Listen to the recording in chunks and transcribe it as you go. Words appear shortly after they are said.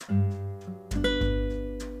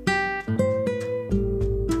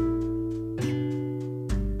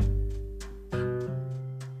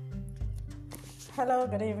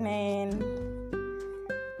good evening.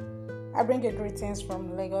 I bring you greetings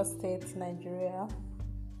from Lagos State, Nigeria.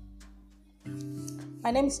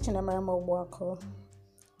 My name is Chinemere Mobwako.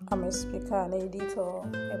 I'm a speaker, an editor,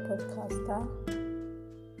 a podcaster,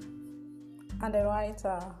 and a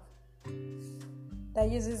writer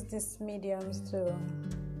that uses these mediums to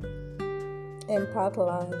impact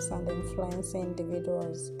lives and influence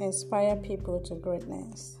individuals, inspire people to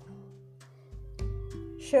greatness.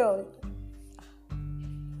 Sure,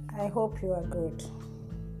 I hope you are good.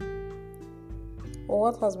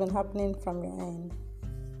 What has been happening from your end?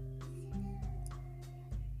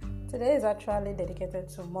 Today is actually dedicated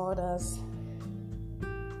to mothers.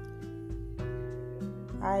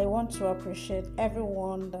 I want to appreciate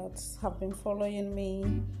everyone that have been following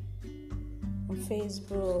me on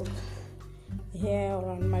Facebook, here or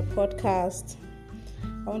on my podcast.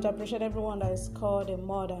 I want to appreciate everyone that is called a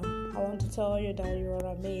mother. I want to tell you that you are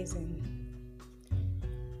amazing.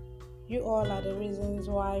 You all are the reasons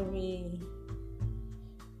why we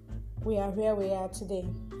are where we are today.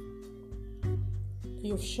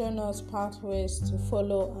 You've shown us pathways to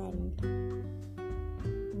follow, and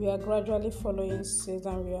we are gradually following suit,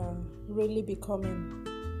 and we are really becoming.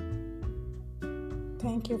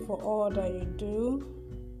 Thank you for all that you do.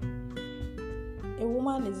 A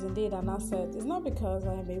woman is indeed an asset. It's not because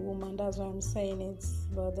I am a woman, that's why I'm saying it,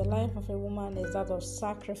 but the life of a woman is that of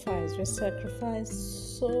sacrifice. We sacrifice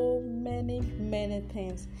so many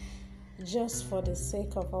things just for the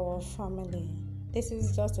sake of our family. This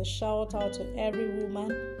is just a shout out to every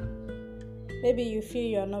woman. Maybe you feel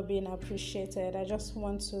you are not being appreciated. I just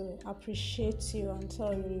want to appreciate you and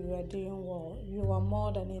tell you you are doing well. You are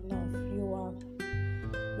more than enough. You are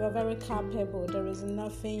very capable. There is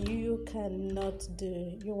nothing you cannot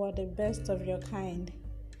do. You are the best of your kind.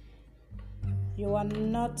 You are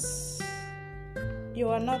not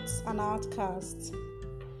an outcast.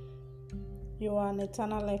 You are an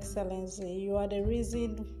eternal excellency. You are the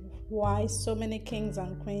reason why so many kings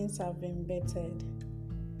and queens have been bettered.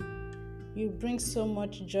 You bring so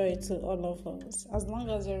much joy to all of us. As long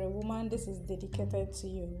as you're a woman, this is dedicated to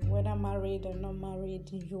you. Whether married or not married,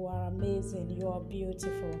 you are amazing. You are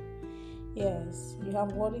beautiful. Yes, you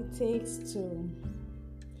have what it takes to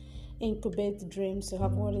incubate dreams. You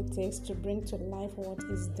have what it takes to bring to life what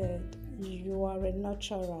is dead. You are a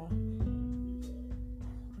nurturer.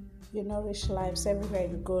 You nourish lives everywhere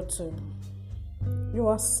you go to. You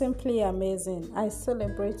are simply amazing. I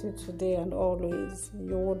celebrate you today and always.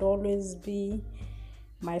 You would always be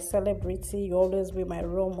my celebrity. You always be my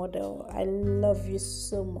role model. I love you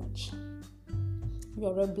so much.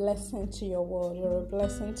 You're a blessing to your world. You're a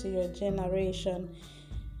blessing to your generation.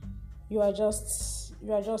 You are just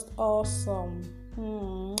awesome.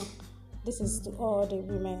 This is to all the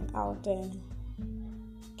women out there.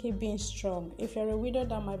 Keep being strong. If you're a widow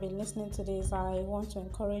that might be listening to this, I want to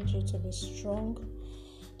encourage you to be strong.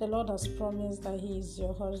 The Lord has promised that He is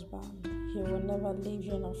your husband. He will never leave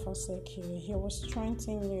you nor forsake you. He will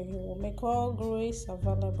strengthen you. He will make all grace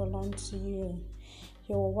available unto you.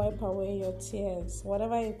 He will wipe away your tears.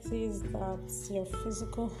 Whatever it is that your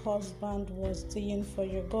physical husband was doing for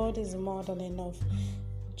you, God is more than enough.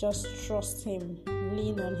 Just trust Him.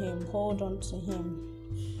 Lean on Him. Hold on to Him.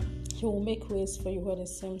 He will make ways for you where there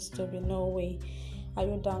seems to be no way. Are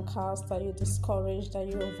you downcast? Are you discouraged? Are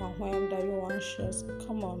you overwhelmed? Are you anxious?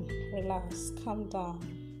 Come on, relax, calm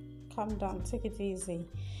down, take it easy.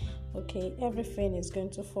 Okay, everything is going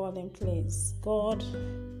to fall in place. God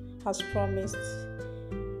has promised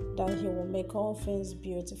that He will make all things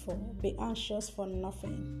beautiful. Be anxious for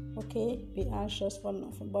nothing, okay? Be anxious for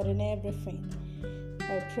nothing, but in everything,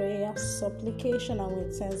 by prayer, supplication, and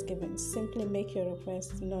with thanksgiving, simply make your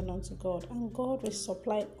request known unto God, and God will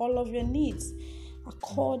supply all of your needs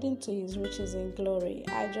according to His riches in glory.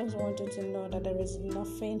 I just want you to know that there is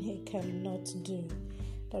nothing He cannot do.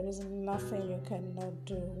 There is nothing you cannot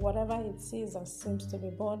do. Whatever it is that seems to be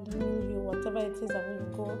bothering you, whatever it is that when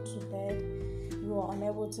you go to bed, you are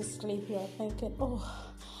unable to sleep, you are thinking, oh,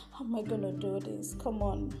 how am I going to do this? Come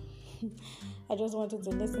on. I just wanted to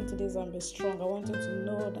listen to this and be strong. I wanted to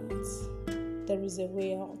know that there is a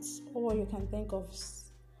way out. All you can think of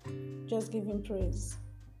is just give Him praise.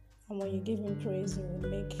 And when you give Him praise, He will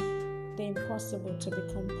make the impossible to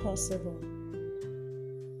become possible.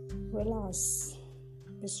 Relax.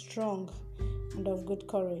 Be strong and of good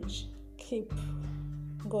courage. Keep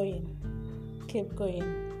going.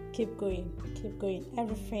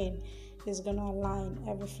 Everything is going to align.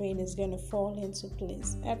 Everything is going to fall into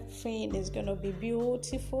place. Everything is going to be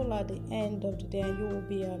beautiful at the end of the day, and you will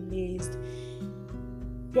be amazed.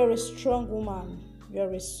 You're a strong woman.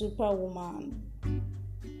 You're a superwoman.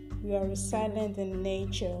 You are resilient in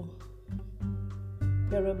nature.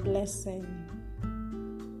 You're a blessing.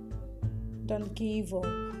 Don't give up.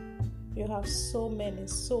 You have so many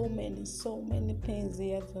things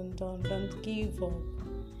yet undone. Don't give up.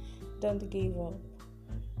 Don't give up.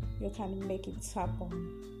 You can make it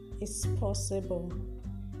happen. It's possible.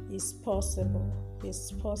 It's possible.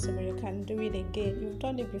 It's possible. You can do it again. You've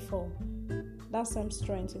done it before. That same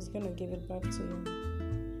strength is going to give it back to you.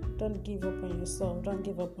 Don't give up on yourself. Don't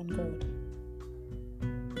give up on God.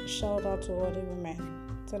 Shout out to all the women.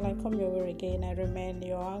 Till I come your way again, I remain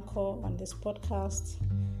your anchor on this podcast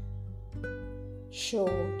show,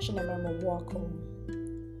 Chinema Mwako,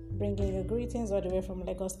 bringing you greetings all the way from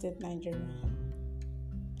Lagos State, Nigeria.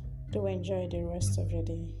 Do enjoy the rest of your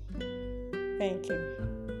day. Thank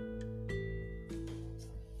you.